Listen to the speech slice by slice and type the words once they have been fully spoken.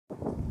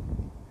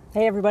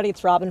Hey everybody,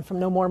 it's Robin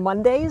from No More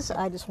Mondays.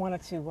 I just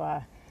wanted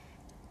to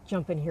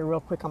jump in here real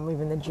quick. I'm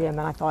leaving the gym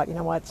and I thought, you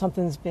know what,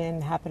 something's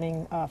been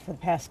happening for the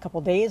past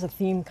couple days. A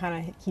theme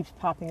kind of keeps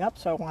popping up,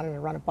 so I wanted to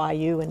run it by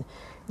you, and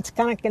it's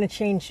kind of going to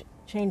change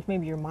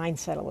maybe your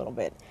mindset a little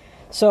bit.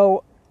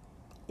 So,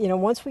 you know,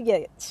 once we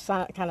get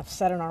kind of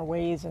set in our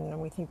ways and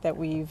we think that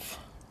we've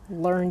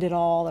learned it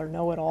all or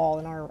know it all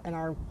in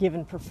our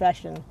given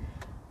profession,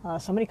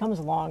 somebody comes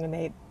along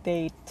and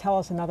they tell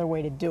us another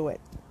way to do it,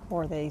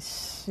 or they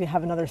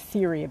have another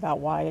theory about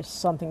why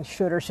something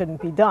should or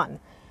shouldn't be done.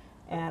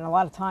 And a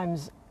lot of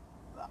times,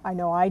 I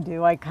know I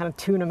do, I kind of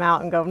tune them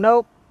out and go,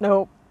 nope,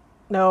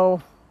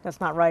 no, that's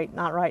not right.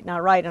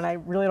 And I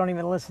really don't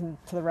even listen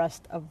to the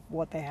rest of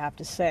what they have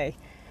to say.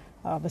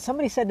 But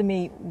somebody said to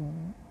me,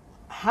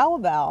 how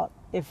about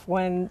if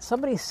when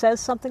somebody says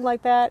something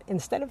like that,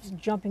 instead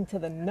of jumping to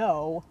the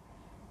no,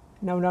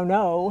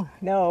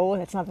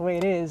 that's not the way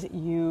it is,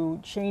 you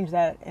change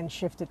that and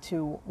shift it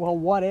to, well,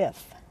 what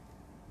if?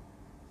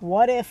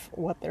 What if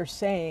what they're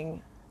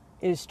saying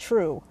is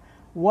true?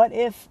 What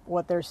if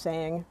what they're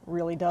saying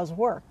really does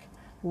work?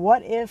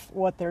 What if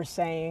what they're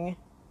saying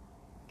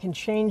can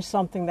change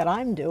something that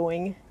I'm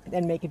doing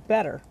and make it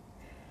better?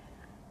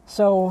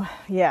 So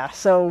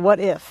what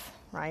if,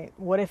 right?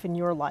 What if in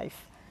your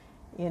life?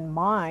 In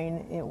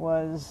mine, it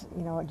was,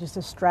 just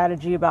a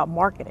strategy about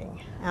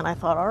marketing. And I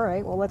thought, all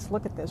right, well, let's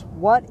look at this.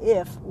 What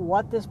if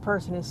what this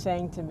person is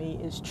saying to me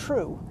is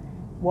true?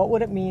 What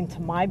would it mean to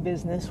my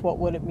business? What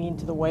would it mean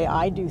to the way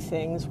I do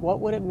things?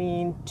 What would it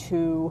mean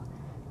to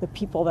the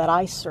people that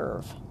I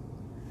serve?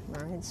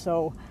 All right,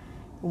 so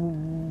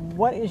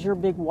what is your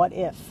big what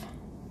if?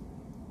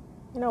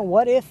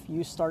 What if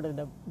you started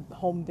a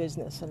home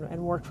business and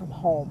worked from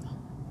home?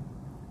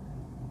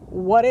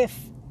 What if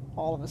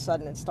all of a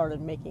sudden it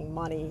started making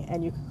money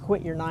and you could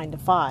quit your 9 to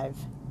 5?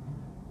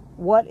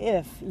 What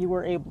if you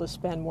were able to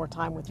spend more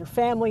time with your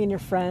family and your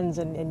friends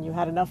and you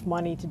had enough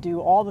money to do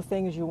all the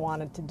things you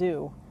wanted to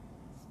do?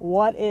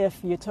 What if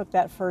you took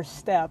that first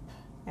step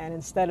and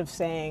instead of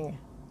saying,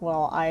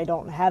 well, I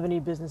don't have any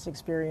business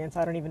experience,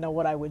 I don't even know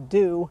what I would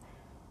do,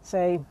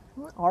 say,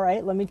 all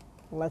right,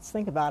 let's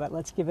think about it.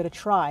 Let's give it a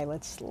try.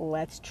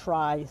 Let's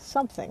try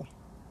something.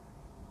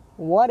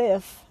 What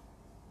if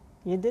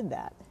you did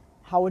that?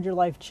 How would your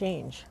life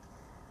change?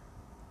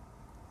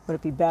 Would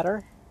it be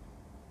better?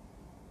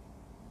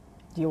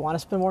 Do you want to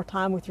spend more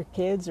time with your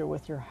kids or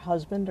with your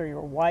husband or your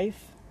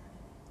wife?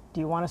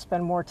 Do you want to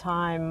spend more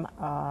time,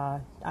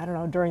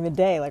 during the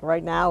day? Like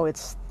right now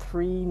it's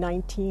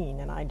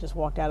 3:19 and I just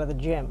walked out of the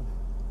gym.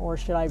 Or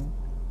should I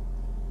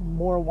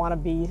more want to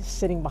be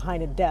sitting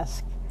behind a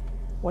desk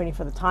waiting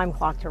for the time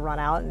clock to run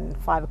out and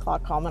 5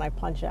 o'clock come and I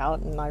punch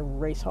out and I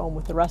race home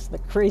with the rest of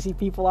the crazy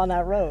people on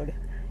that road?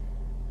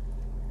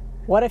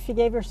 What if you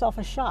gave yourself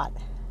a shot?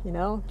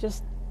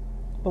 Just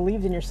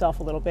believed in yourself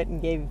a little bit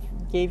and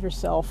gave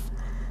yourself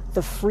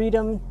the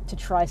freedom to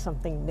try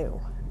something new.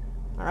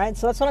 All right,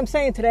 so that's what I'm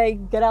saying today.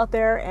 Get out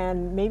there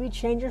and maybe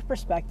change your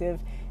perspective.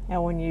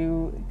 And when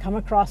you come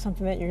across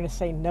something that you're going to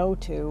say no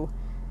to,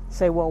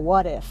 say, well,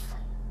 what if?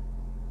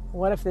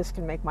 What if this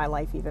can make my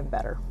life even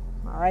better?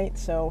 All right,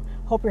 so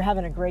hope you're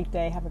having a great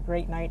day. Have a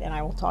great night, and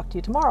I will talk to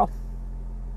you tomorrow.